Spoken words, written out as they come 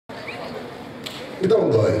Me dá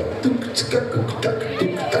um dói.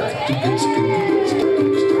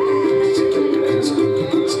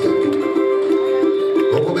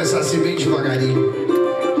 Vou começar assim bem devagarinho.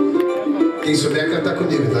 Quem souber cantar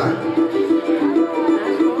comigo, tá?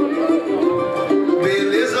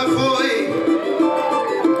 Beleza foi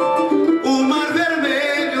o mar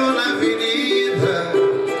vermelho na avenida.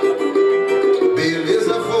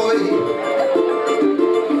 Beleza foi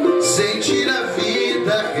sentir a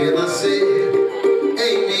vida renascer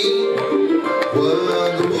em mim.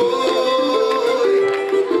 Quando foi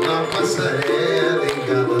na passarela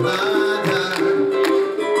engadanada,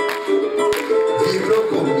 vibrou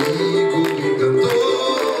comigo, me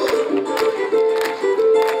cantou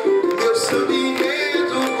meu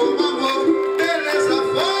sambinheiro com amor. Beleza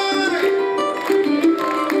foi.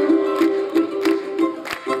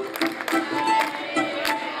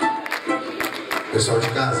 Pessoal de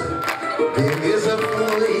casa, beleza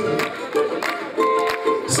foi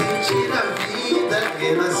sentir a vida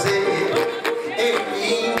renascer em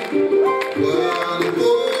mim. Quando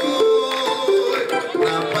foi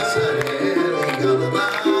na passarela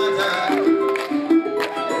engadanada,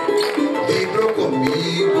 vibrou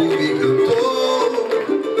comigo, me cantou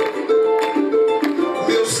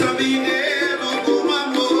meu sambinheiro com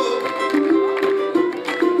amor.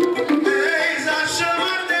 Eis a chama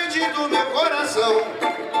ardente do meu coração,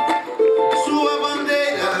 sua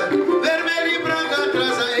bandeira vermelha e branca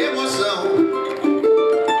traz a emoção.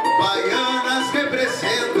 Baianas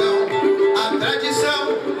representam a tradição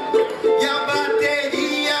e a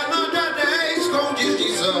bateria nota 10 com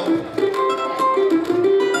distinção.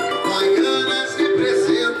 Baianas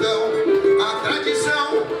representam a tradição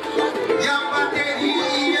e a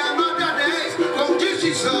bateria nota 10 com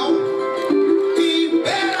distinção.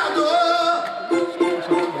 Imperador,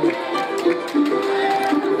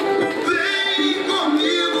 vem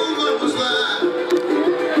comigo, vamos lá.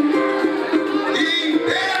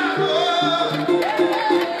 Imperador,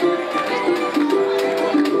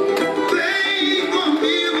 vem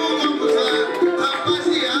comigo, vamos lá,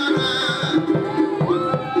 rapaziada.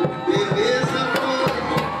 Beleza foi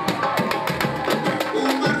o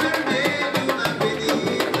mar vermelho na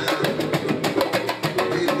avenida.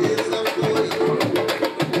 Beleza foi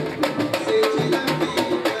sentir a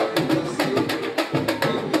vida renascer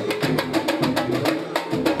em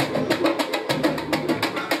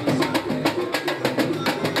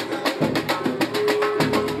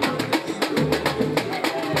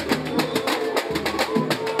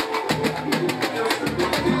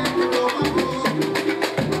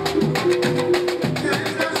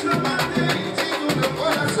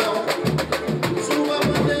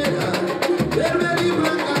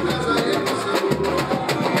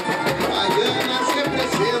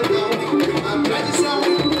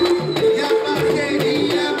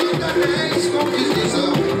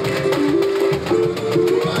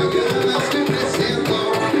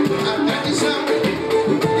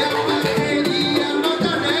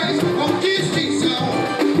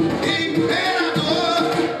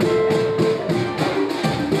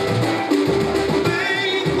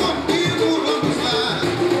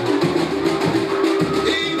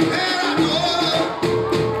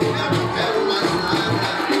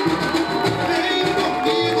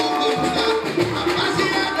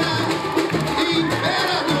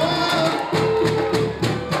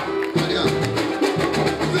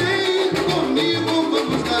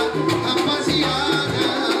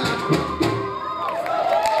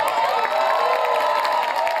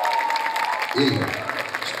E aí,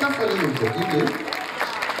 está falando um pouquinho, né?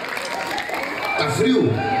 Tá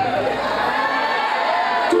frio?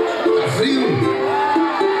 Tá frio?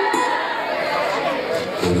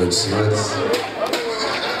 Boa noite, senhores.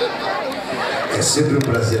 É sempre um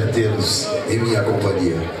prazer tê-los em minha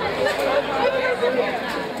companhia.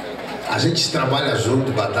 A gente trabalha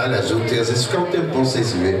junto, batalha junto e às vezes fica um tempão sem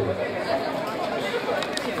se ver.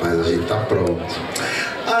 Mas a gente tá pronto.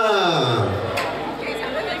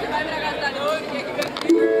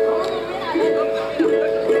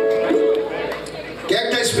 Quem é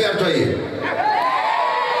que tá esperto aí?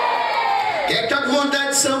 Quem é que tá com vontade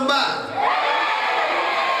de sambar?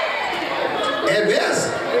 É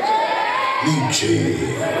mesmo? Mentira.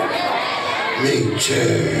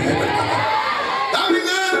 Mentira. Tá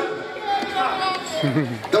brincando?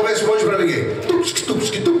 Então responde pra ninguém.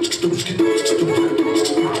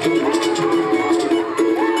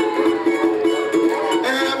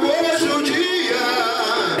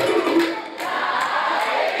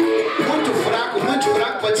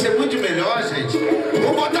 Pode ser muito melhor, gente.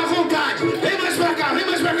 Vamos botar vontade. Vem mais pra cá, vem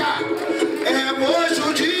mais pra cá. É hoje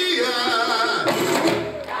o dia.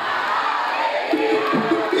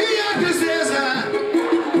 E a tristeza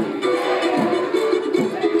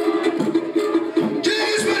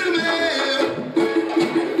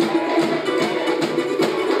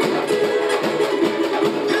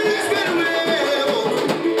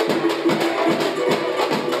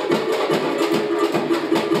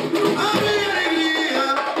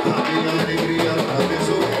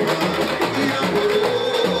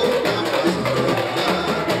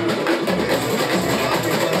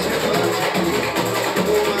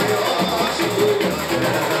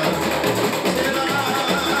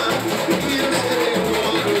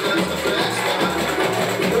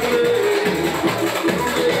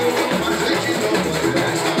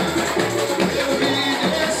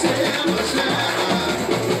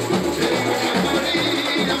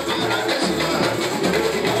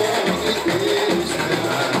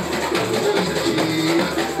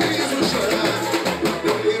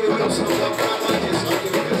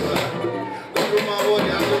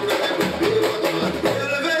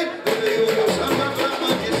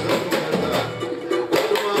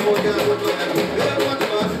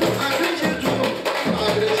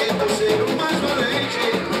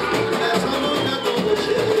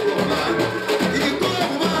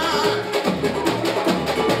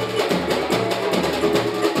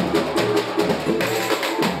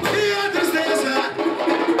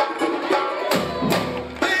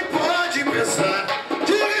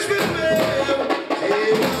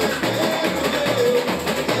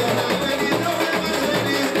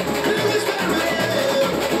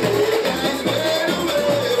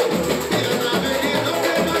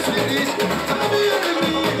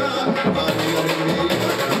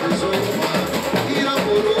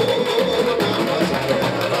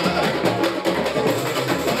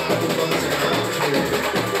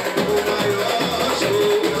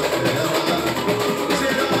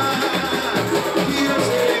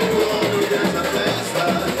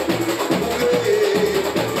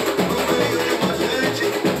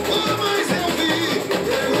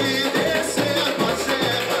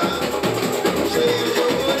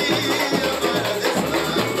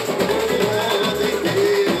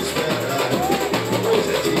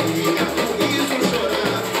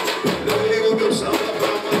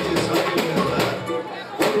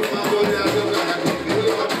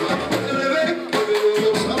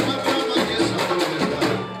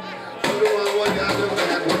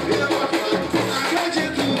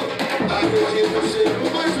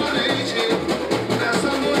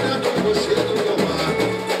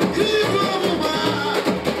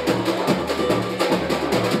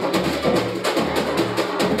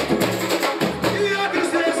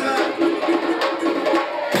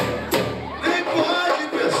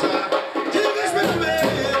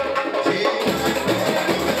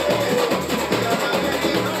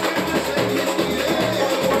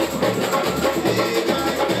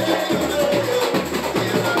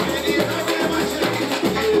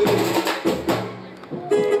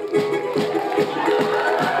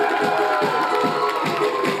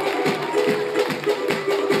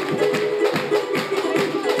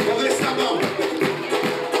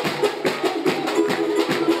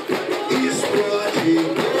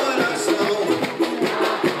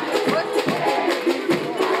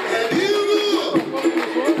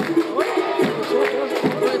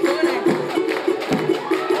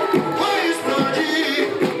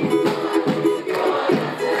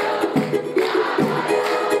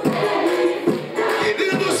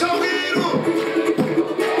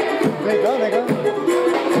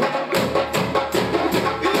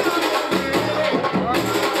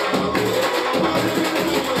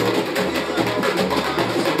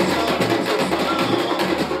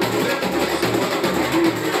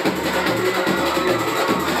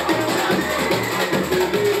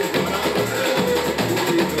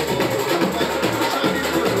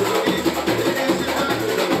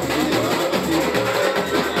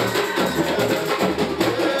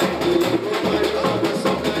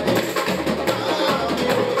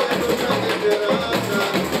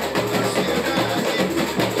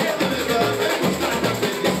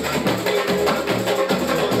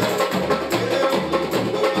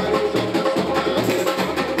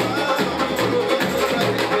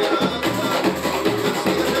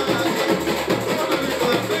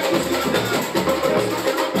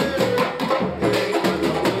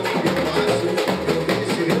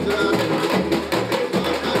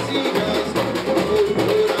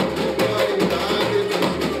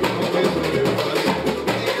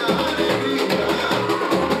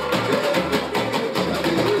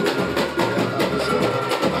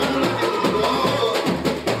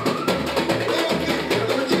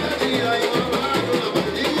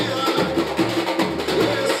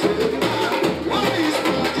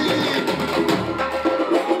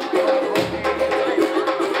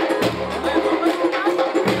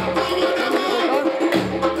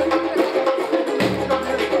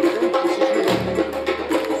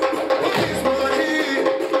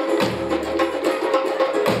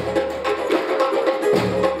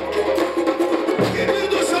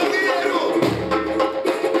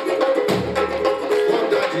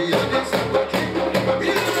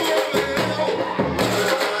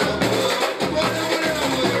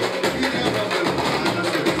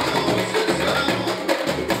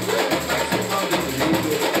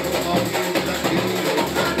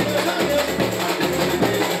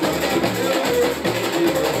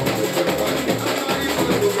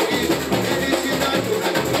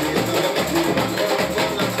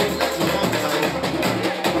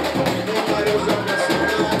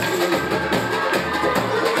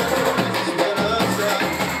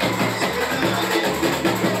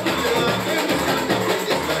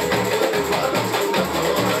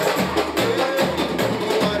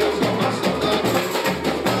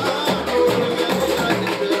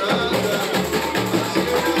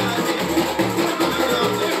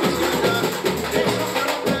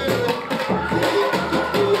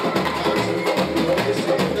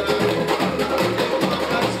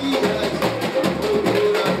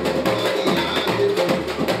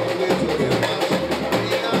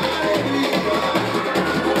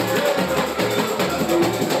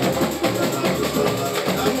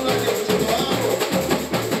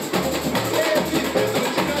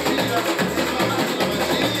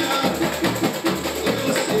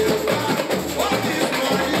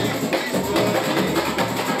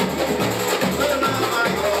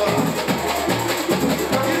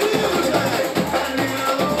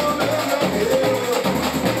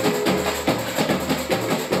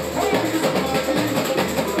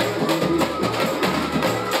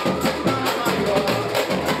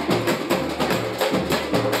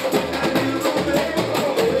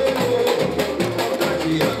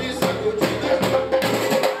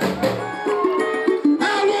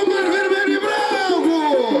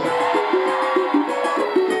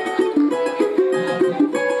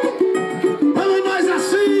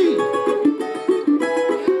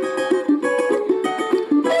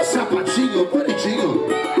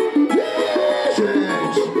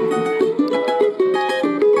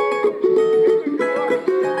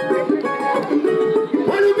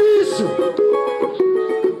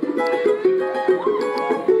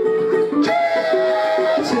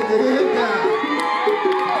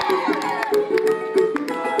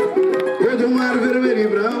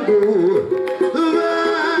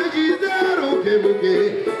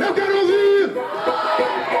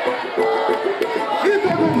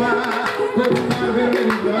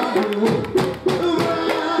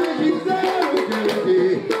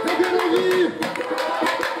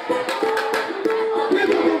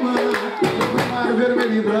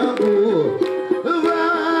vermelho e branco,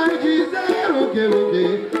 vai dizer o que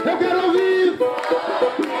eu quero ouvir.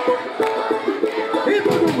 E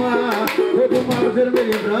todo mar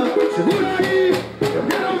vermelho e branco, segura aí, eu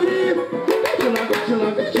quero ouvir. Vete lá,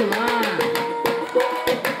 vete lá.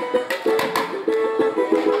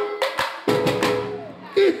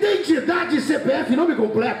 Identidade e CPF, nome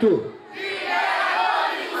completo.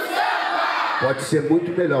 Pode ser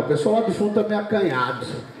muito melhor. O pessoal lá do fundo tá meio acanhado.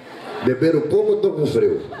 Beberam pouco, eu tô com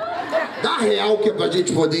frio. Dá real que é pra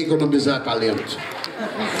gente poder economizar talento.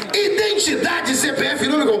 Identidade, CPF,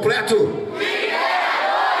 nome completo.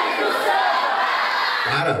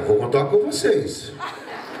 Cara, vou contar com vocês.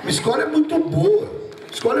 A escola é muito boa.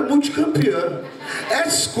 A escola é multicampeã. Essa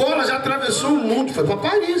escola já atravessou o mundo. Foi pra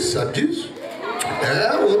Paris, sabe disso?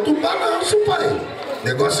 É outro balanço, pai. O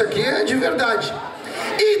negócio aqui é de verdade.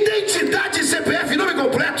 Identidade, CPF, nome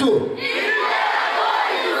completo.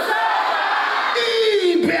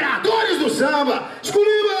 Imperadores do Samba!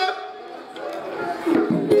 Escolhiba!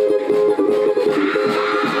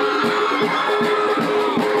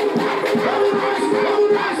 Vamos nós!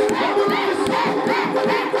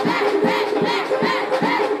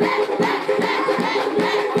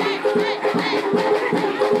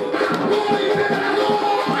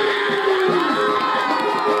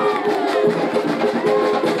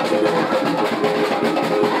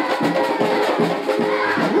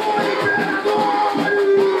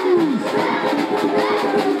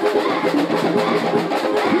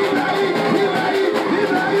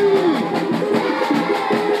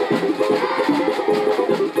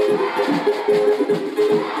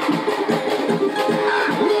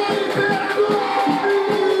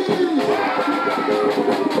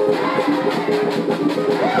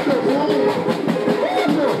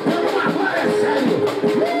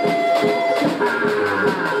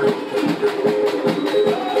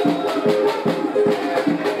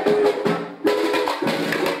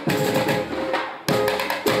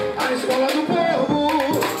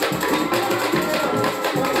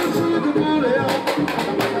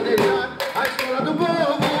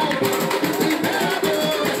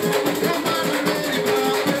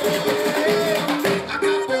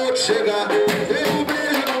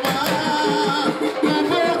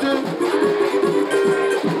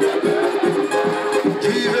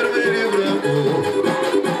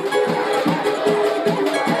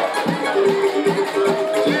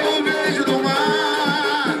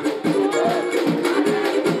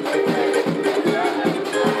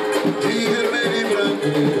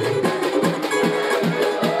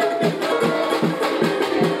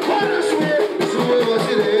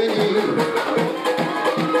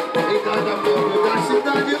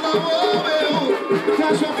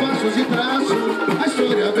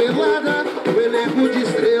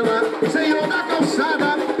 Senhor da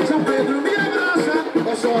calçada, São Pedro me abraça,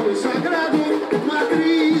 ó solo sagrado, uma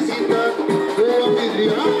visita do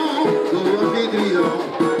anfitrião, do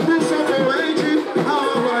sol poente, a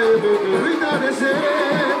alma eu vou entardecer,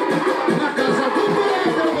 na casa do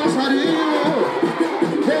Pedro, passarinho,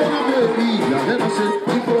 vou na boemia, renascer,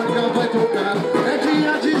 de porca vai tocar, é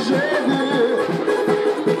dia de jogo,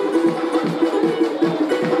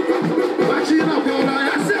 bate na bola e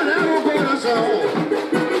acelera o coração.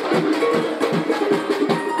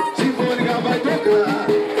 Vai tocar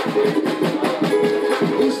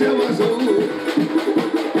o céu azul,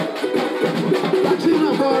 bate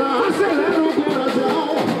na bola, acelera o coração.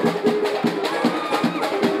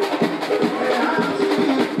 É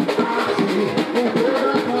assim, com toda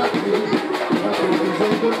a parte, a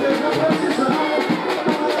televisão corteja a procissão.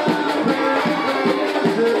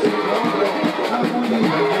 Vocês se encontram, a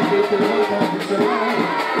harmonia vai ter uma condição.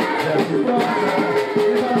 Desce prosa, e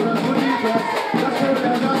palavras bonitas, das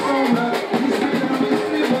folhas da sombra.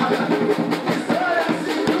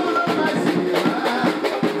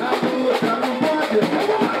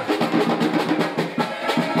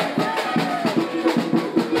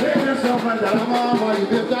 Vai dar uma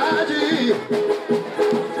liberdade.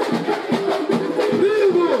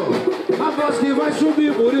 Vivo, a voz que vai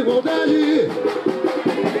subir por igualdade.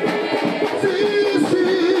 Sim,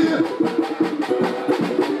 sim.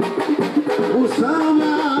 O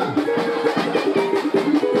samba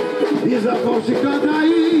Isa Forte canta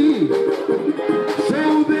aí. Sem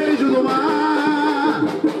o beijo do mar,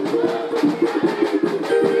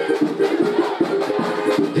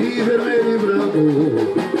 de vermelho e branco.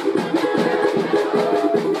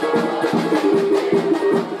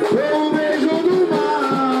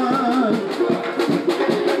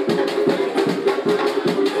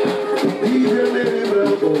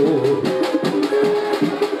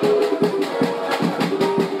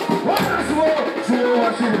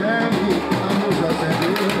 sirene, a luz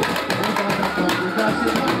acendeu. Um bate-papo da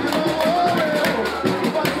cidade morreu.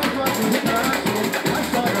 Faço quatro retratos, a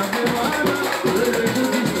história velada, beijo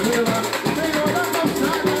de estrela, Senhor da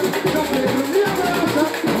calçada, São Pedro me abraça,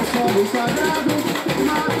 ao solo sagrado,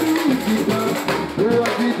 na crítica, do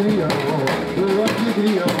anfitrião,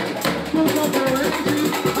 no componente,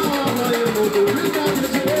 a obra eu não duvido a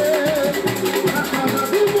dizer, na casa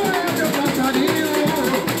do poeta passarinho,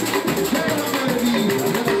 cheira a bebida,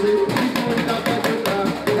 você ficou da pedra,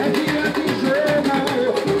 é dia de jogo,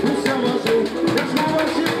 o céu azul, as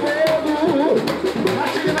ruas de fogo,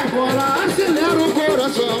 atira fora, acelera o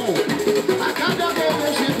coração, a cada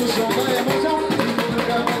momento o som da emoção,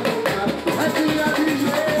 nunca vai tocar, é dia de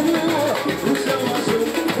jogo, o céu azul,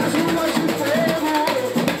 as ruas de fogo,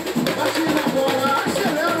 atira fora,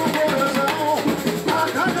 acelera o coração, a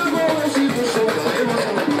cada momento o som da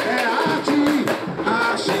emoção, é arte,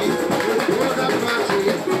 toda parte,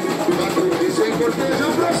 batuques em cortejo,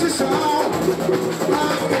 procissão, a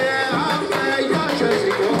fé e a se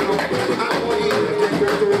encontram, a harmonia que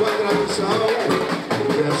encontrou a tradução,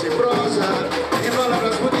 verso e prosa, em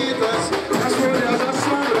palavras bonitas, as folhas da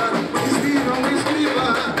sombra, inspiram o escriba,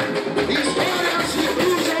 histórias se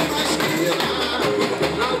cruzam na esquina,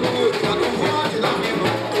 na luta, no voto da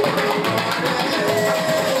memória,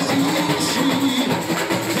 existe,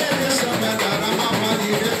 redenção é dar a mama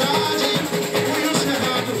liberdade, punho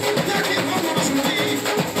cerrado, daqui vamos subir,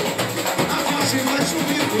 a face vai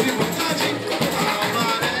subir por igualdade, a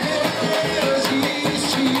maré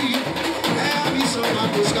existe, é a missão na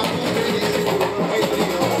busca por felicidade,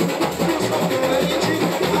 eu sou doente,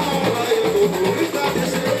 a aula eu vou duvidar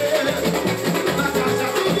descer, na casa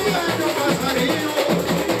do doente eu passarinho,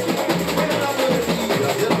 pela poesia,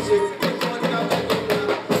 pelo seu icônica vai tocar,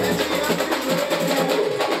 é dia de jogo,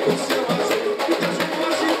 o céu azul, as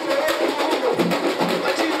ruas de fogo,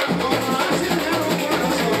 bate na forma, acelera o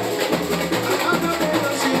coração, a cada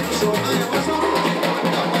pedacinho do som da emoção,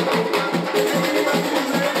 nunca vai tocar, é dia de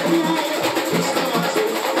jogo, o céu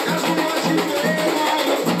azul, as ruas de fogo,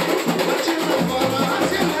 bate na forma,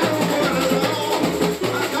 acelera o coração,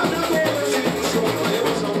 a cada pedacinho do som da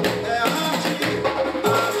emoção, é arte,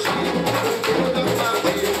 toda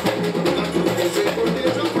parte, batuques em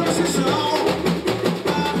cortejo, procissão,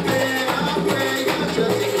 a fé e a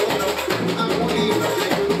chance encontram, a harmonia que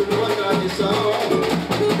encontrou a tradição,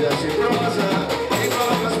 verso e prosa, em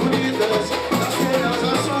palavras bonitas, das folhas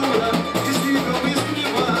à sombra, explicam e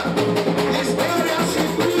escriba, histórias se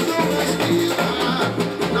cruzam na esquina,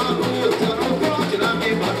 na luta, no corte, na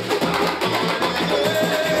mima,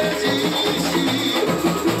 existe,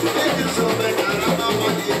 redenção é dar a alma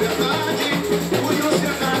liberdade, punho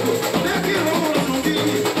cerrado, é que vamos zumbi,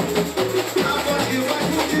 a voz que vai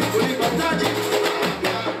fugir por igualdade,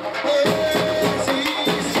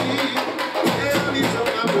 existe, realizam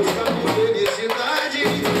a busca por felicidade,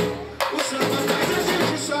 o samba faz a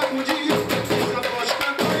gente sacudir, essa voz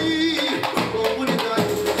canta aí,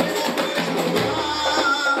 comunidade, vem no beijo no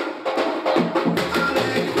ar,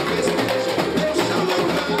 alegre, festejo, deixa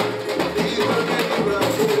louca, e vermelho e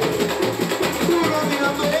branco, puro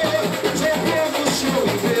dominador, sou povo, sou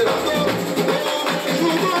imperador, homem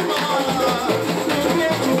do mar, no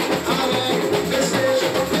ponto, alegre, festejo,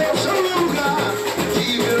 deixa louca, de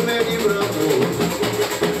vermelho e branco,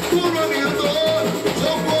 puro dominador,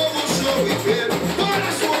 sou povo, sou imperador,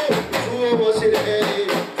 olha sou sirene,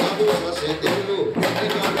 a luz acendendo, em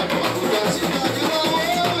cada porta da cidade,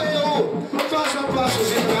 lá eu, faço a passos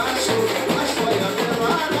e braço, a história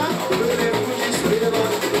velada, eu lembro de estrela,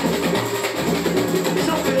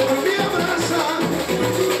 São Pedro me abraça,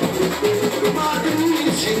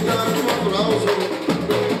 magnífica no aplauso,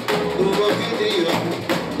 do anfitrião,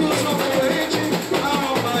 do socorrente, a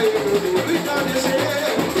alma eu vou duvidar descer,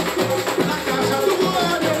 na casa do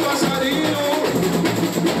poeta passarinho,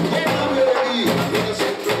 toda bebida, pela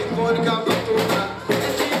sempre icônica vai tocar, é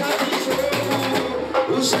dia de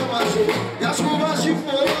jogo, o céu azul e as ruas de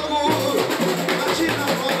fogo, bate na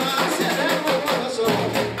bola, acelera o coração,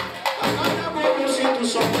 a cada pouco eu sinto o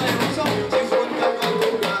som da emoção, sinfônica vai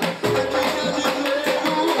tocar, é dia de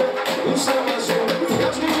jogo, o céu azul e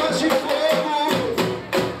as ruas de fogo,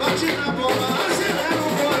 bate na bola, acelera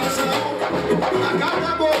o coração, a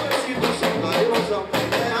cada pouco eu sinto o som da emoção,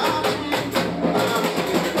 é arte,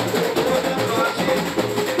 toda parte,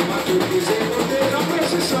 batuques em cortejo, a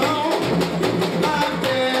procissão, a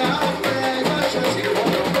fé e a chance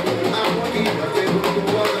encontram, a harmonia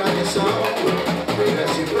pegou a tradição.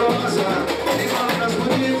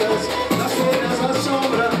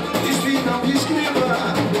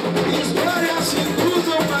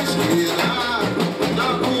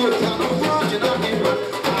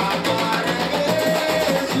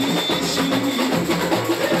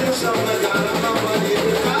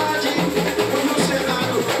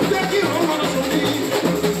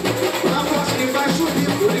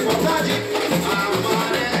 felicidade.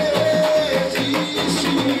 Amar é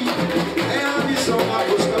existir, é a missão, a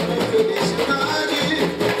busca por felicidade.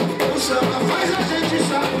 O samba faz a gente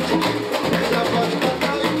sacudir, já pode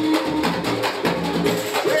cantar aí.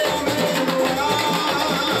 Eu mesmo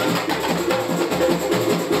ar,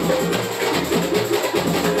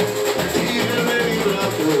 de vermelho e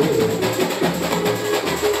branco.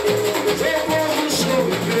 Seu povo, sou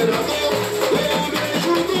imperador, eu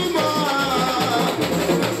beijo do mar.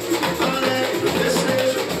 Alegre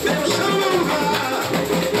desejo, meu samba lugar.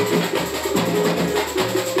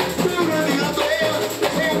 O ganhador,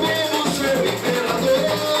 seu povo, sou imperador.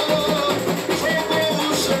 Seu povo,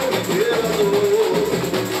 sou imperador.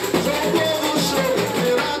 Seu povo, sou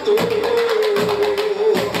imperador.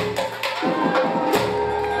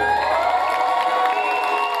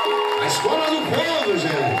 A escola do povo,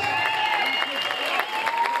 gente.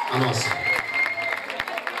 A nossa.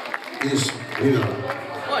 Isso, melhor.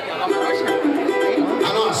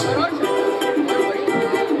 A nossa.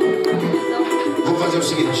 Vou fazer o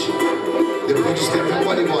seguinte. Depois de escrever um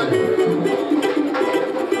gole-gole.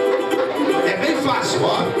 É bem fácil,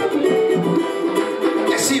 ó.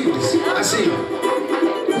 É simples. Assim, ó.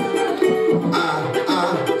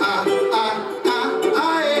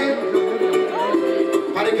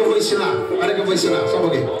 Para que eu vou ensinar. Para que eu vou ensinar. Só um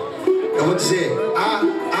pouquinho. Eu vou dizer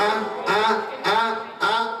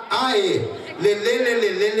e. Lê, lê, lê, lê,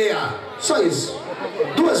 lê, lê, a. Só isso.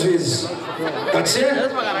 2 vezes. Pode ser?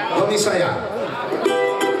 Vamos ensaiar.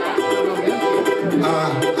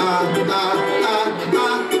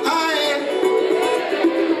 E.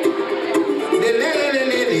 Lê, lê, lê, lê,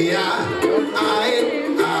 lê, lê, a. E.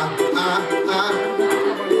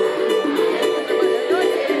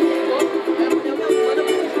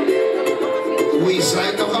 O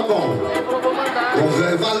ensaio tava bom. Vamos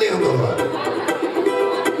valendo agora.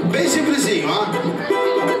 Bem simplesinho, ó.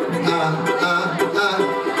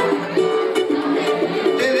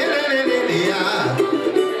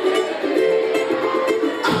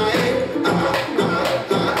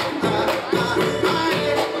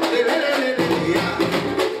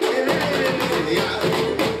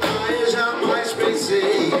 Eu jamais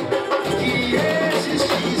pensei que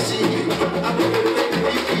existisse amor perfeito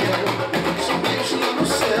e fiel. Somente lá no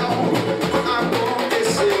céu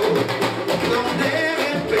aconteceu. Não de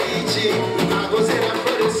repente a gozeira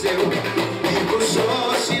floresceu. Fico só,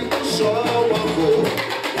 sinto só o amor.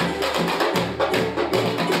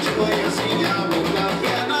 De manhãzinha, um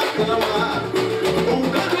café na cama, um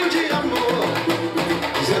canto de amor,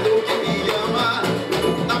 dizendo que me ama.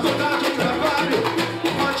 Na vontade do trabalho,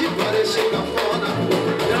 pode parecer cafona.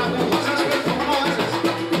 Trago rosas perfumosas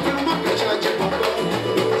e uma caixa de bombom,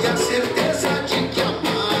 e a certeza de que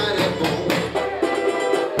amar é bom.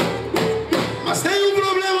 Mas tem um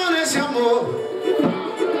problema nesse amor.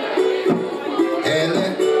 Ela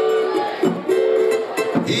é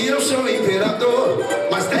e eu sou o imperador.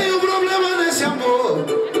 Mas tem um problema nesse amor.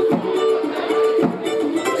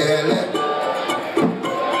 Ela é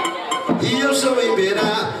e eu sou o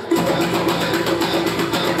imperador.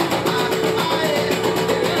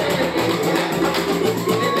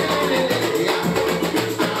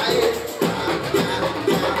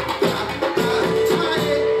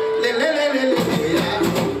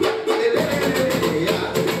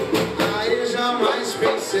 Eu jamais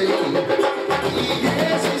pensei que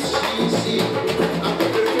existisse amor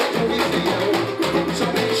perfeito e fiel.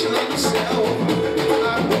 Somente lá no céu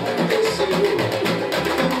aconteceu.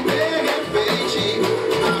 Então de repente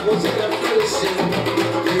a roseira floresceu.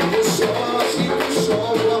 Eu só sinto só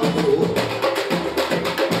o amor.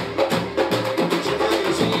 De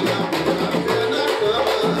manhãzinha, um café na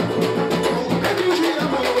cama, um canto de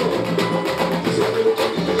amor, dizendo que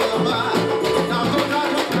me ama. Na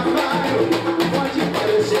vontade do trabalho, pode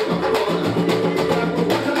parecer cafona. Trago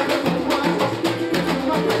rosas perfumosas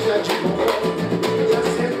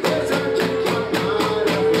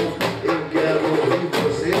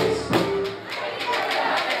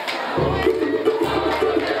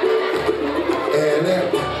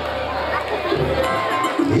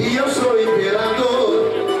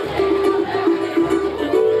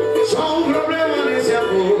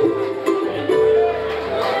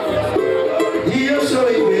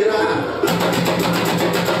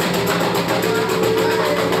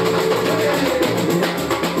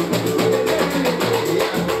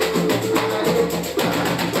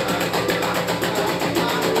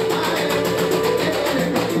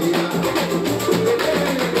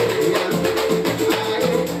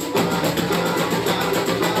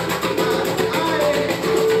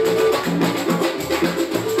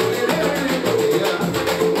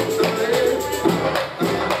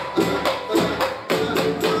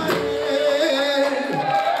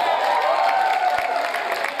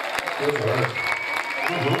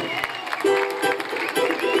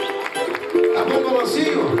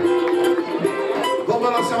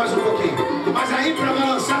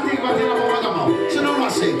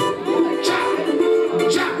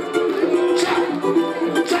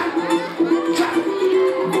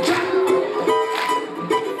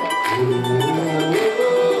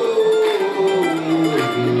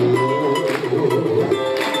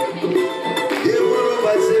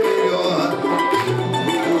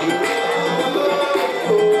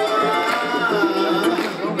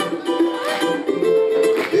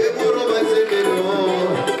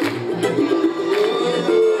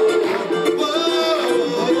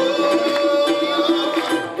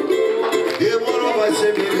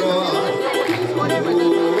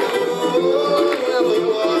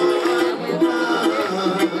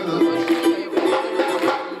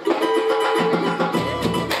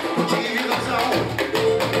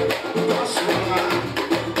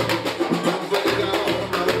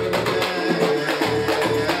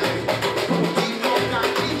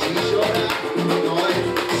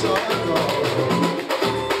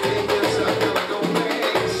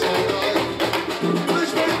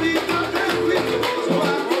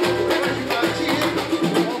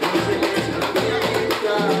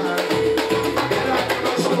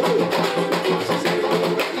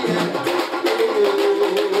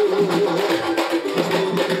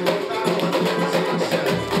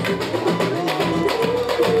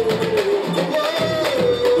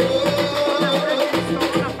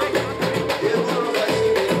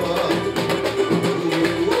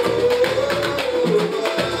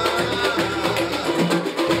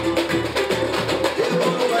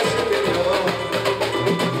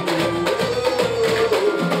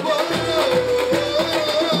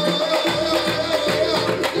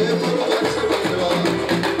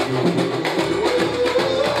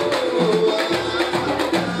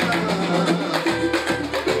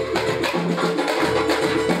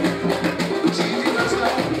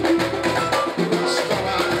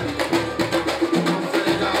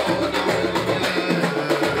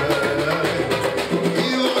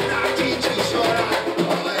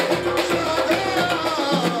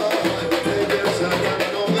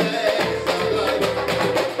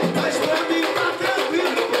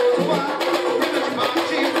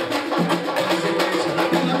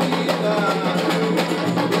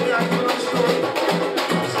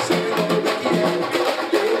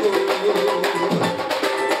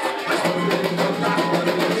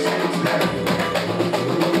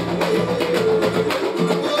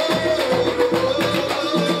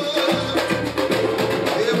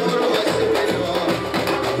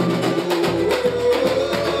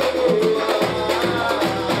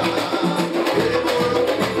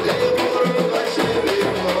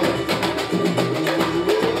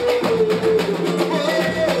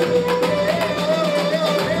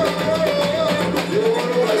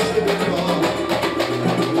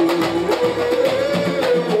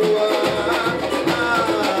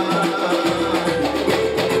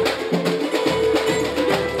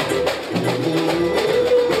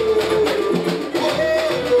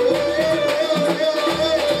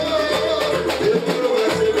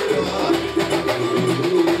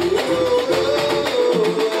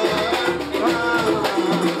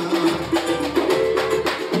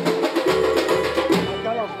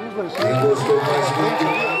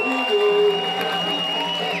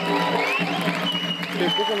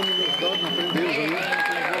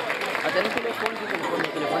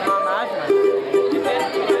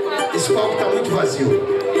Esse palco tá muito vazio.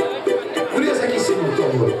 Gurias aqui em cima, por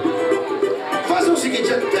favor. Fazem o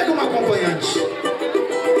seguinte, pega uma acompanhante.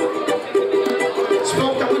 Esse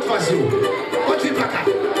palco tá muito vazio. Pode vir pra cá.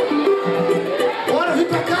 Bora, vem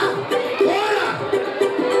pra cá. Bora!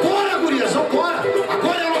 Bora, gurias, vambora.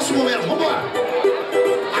 Agora é o nosso momento, vambora.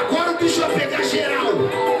 Agora o bicho vai pegar geral.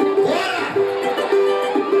 Bora!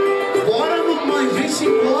 Bora, mamãe, vem-se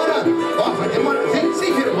embora. Ó, vai demorar. Vem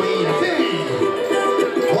sem vergonha, vem.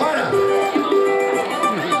 Bora!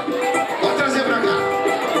 Pode trazer pra cá.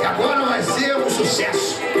 E agora vai ser um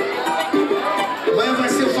sucesso. Amanhã vai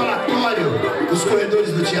ser o falatório dos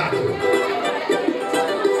corredores do teatro.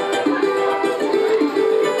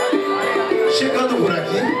 Chegando por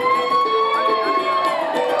aqui.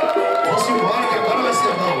 Vamos embora que agora vai ser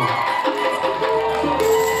bom.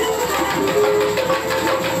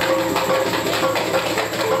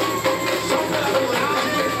 Só pela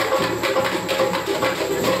coragem.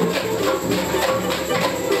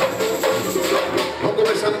 Vamos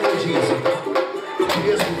começar no mundinho, assim.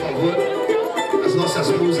 Mesmo, por favor. As nossas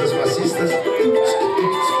musas fascistas.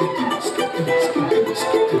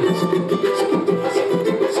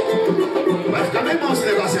 Vai ficar bem bom esse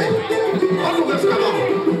negócio aí. Olha como vai ficar bom.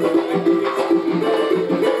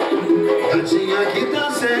 Gatinha, que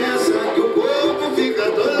dança é essa que o corpo fica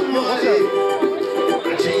todo mole?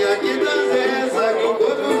 Gatinha, que dança é essa que o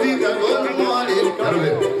corpo fica todo mole? Quero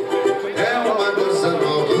ver. É uma dança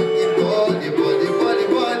nova que bole, bole, bole,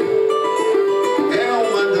 bole. É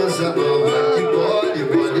uma dança nova que bole,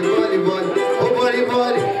 bole, bole, bole. Oh, bole,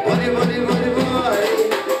 bole, bole, bole, bole, bole.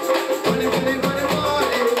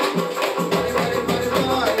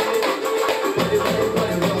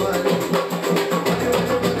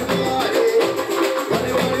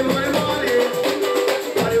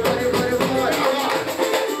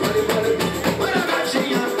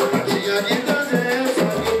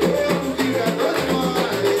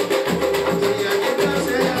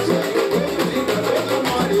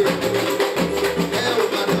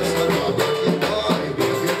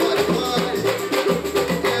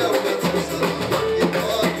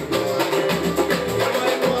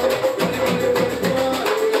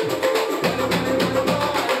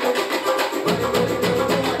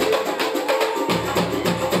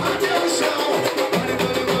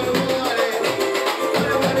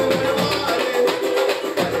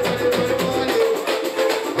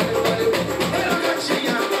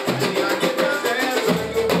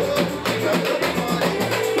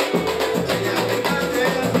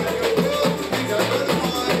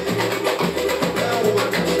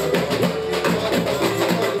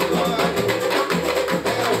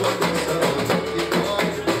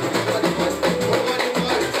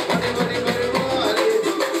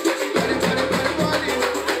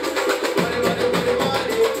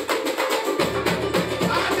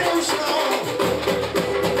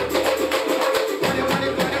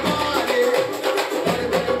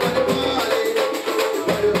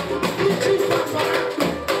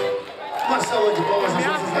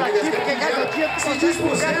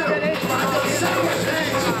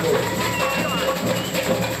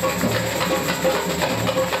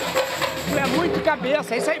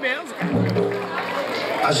 Cabeça, é isso aí mesmo, cara.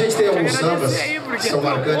 A gente tem alguns sambas que são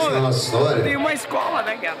marcantes na nossa história. Tem uma escola,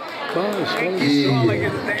 né, cara? E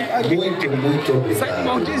muito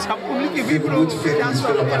obrigado. Fico muito feliz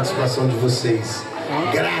pela participação de vocês.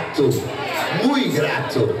 Grato, muito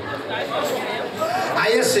grato.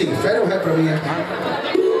 Aí assim, fere o ré pra mim aqui.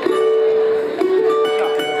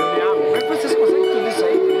 Como é que vocês conseguem tudo isso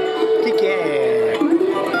aí? O que é?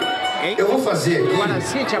 Hein? Eu vou fazer aqui.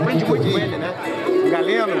 Guaraci, a gente aprende muito com ele, né?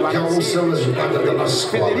 Galeno, que é alguns sambas de quadra da nossa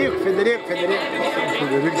escola. Federico.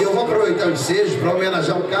 E eu vou aproveitar o ensejo para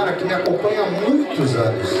homenagear um cara que me acompanha há muitos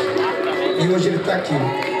anos. E hoje ele está aqui.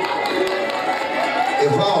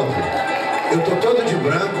 Evaldo, eu tô todo de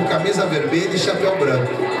branco, camisa vermelha e chapéu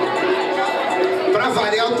branco. Pra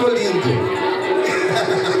variar, eu tô lindo.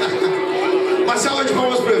 Uma salva de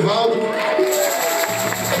palmas pro Evaldo,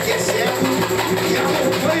 que é certo, que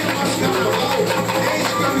acompanha o nosso carnaval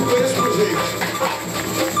desde que eu me conheço por gente.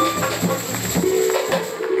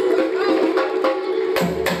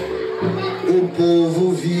 O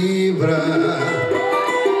povo vibra.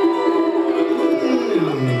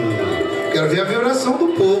 Quero ver a vibração do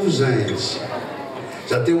povo, gente.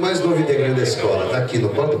 Já tem o mais novo integrante da escola, tá aqui no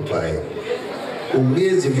colo do pai. 1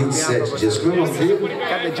 mês e 27 dias. Como é o nome dele?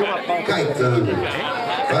 Caetano.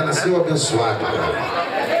 Vai nascer o abençoado, cara.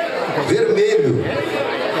 Vermelho.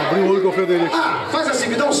 Abriu o olho com o Federico. Ah, faz assim,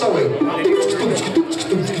 me dá um som aí.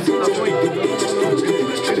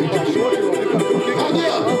 Valdo,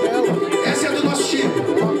 essa é do nosso time.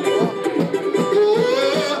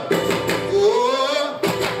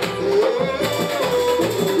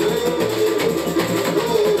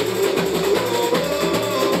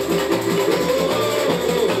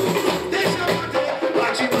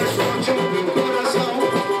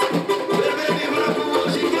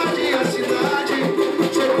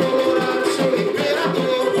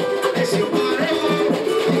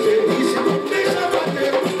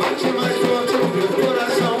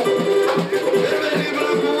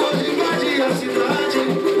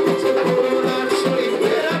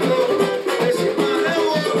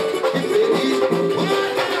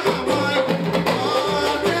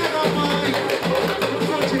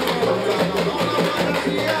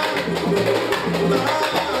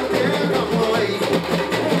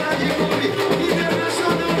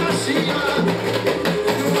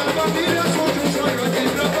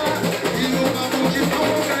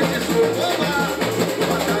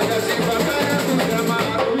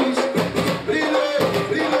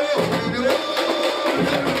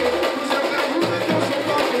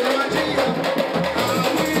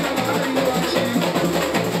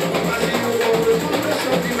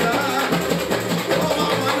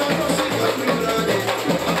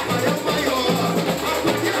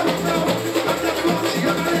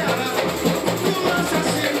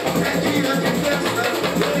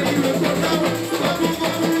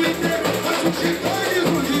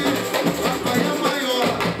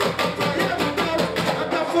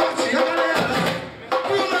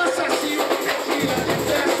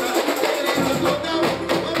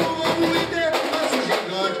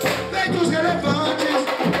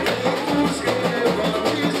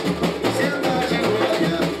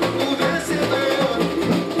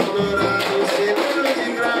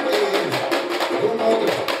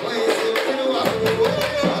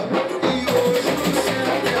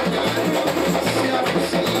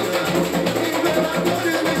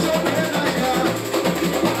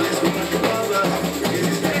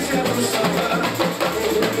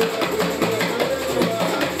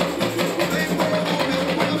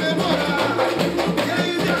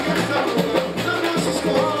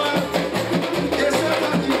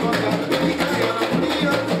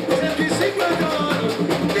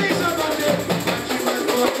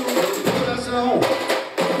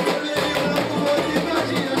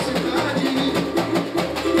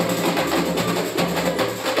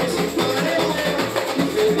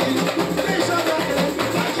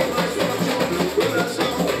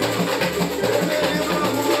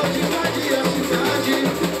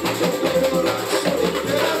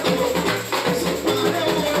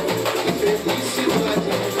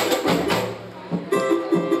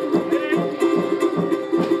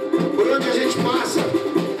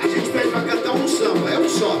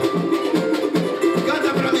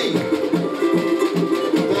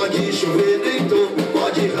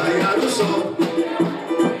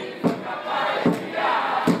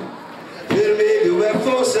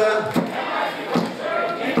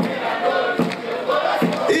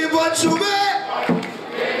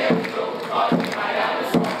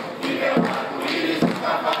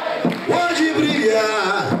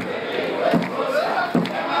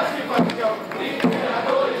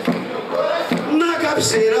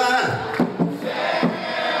 será?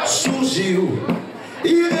 Surgiu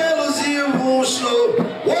e reluziu um show.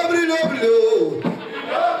 Oh, brilhou, brilhou.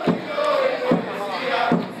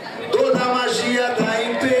 Toda a magia da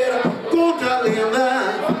Impera conta a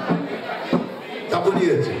lenda. Tá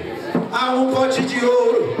bonito. Há um pote de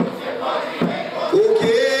ouro. O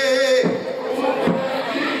quê?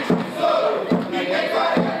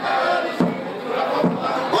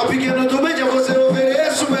 Ó, pequeno doente, a você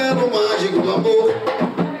ofereço o belo mágico do amor.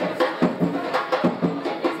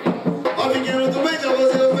 Ó, pequeno doente, a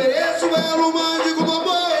você ofereço o belo mágico do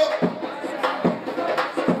amor.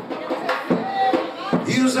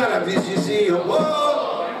 E os árabes diziam,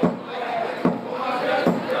 oh.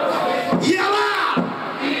 E ela?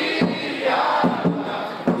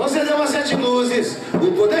 Você deu as 7 luzes,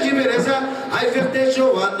 o poder de beleza, aí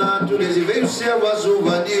vertejou a natureza e veio o céu azul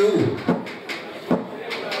anil.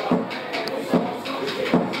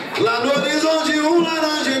 Lá no horizonte um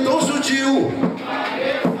laranja em tom sutil.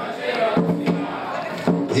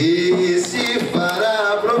 E se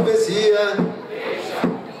fará a profecia.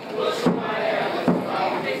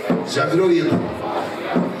 Já virou hino.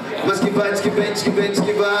 Mas que vai, diz que vem, diz que vem, diz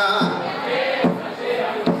que vai.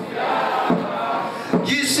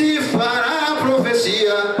 Que se fará a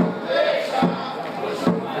profecia.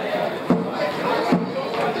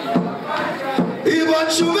 E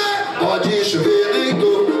pode chover nem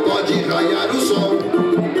todo, pode raiar o sol,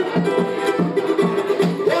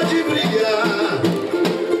 pode brilhar.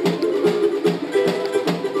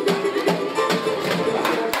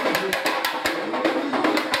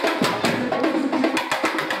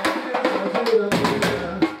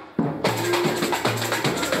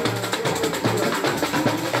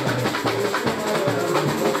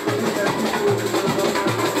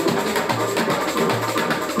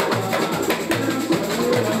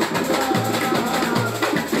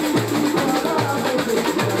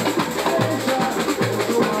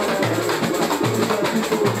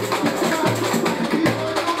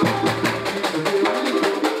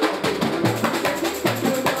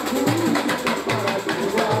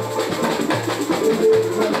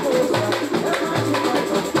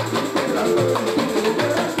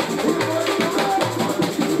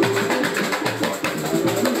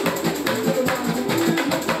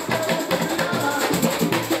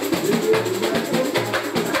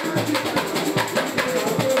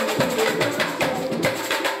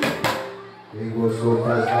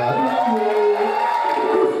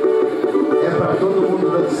 É pra todo mundo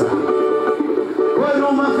dançar. Foi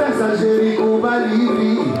numa festa Jericuba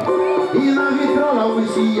livre e na vitrola o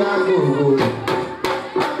viciado orgulho.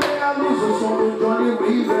 Abre a luz, o som do Johnny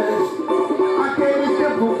Rivers, aquele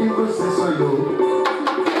tempo que você sonhou.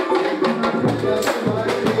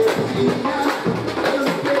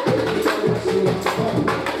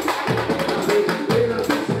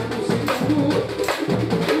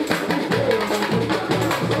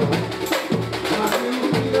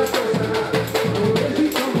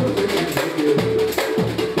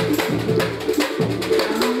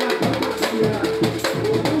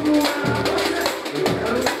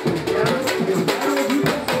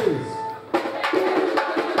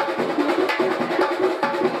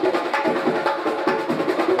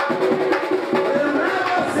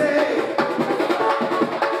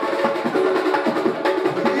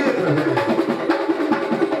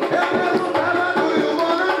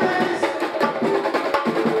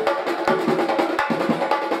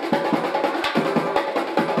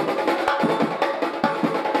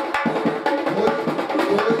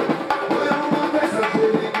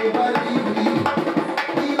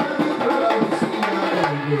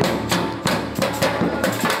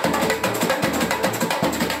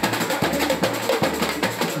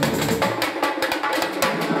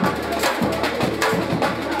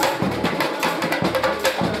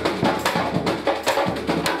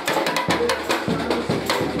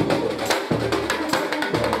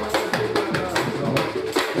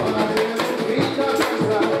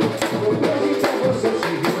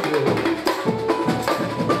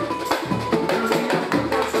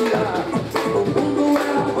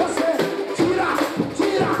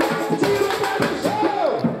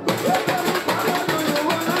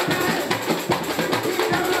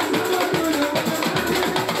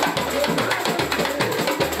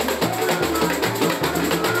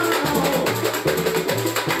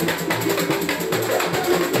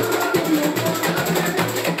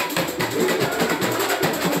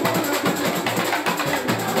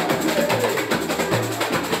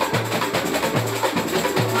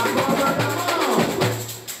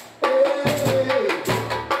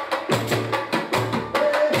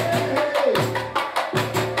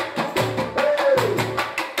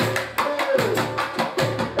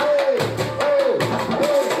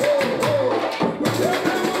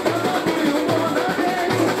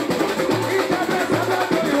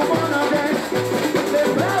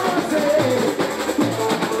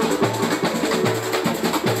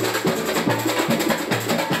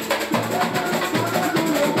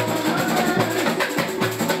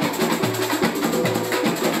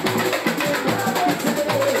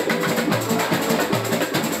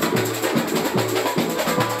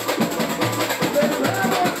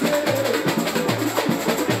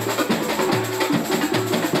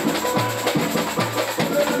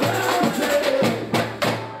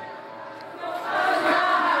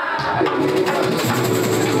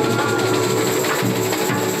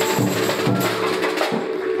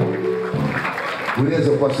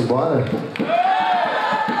 Bora.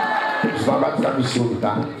 Os babados ficam absurdos,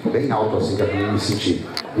 tá? Bem alto assim, que é pra mim me sentir.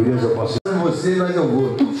 Beleza, eu posso ir com você, mas eu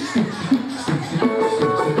vou.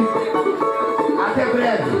 Até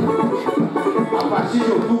breve. A partir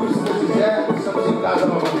de outubro, se você quiser, estamos em casa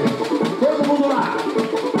novamente.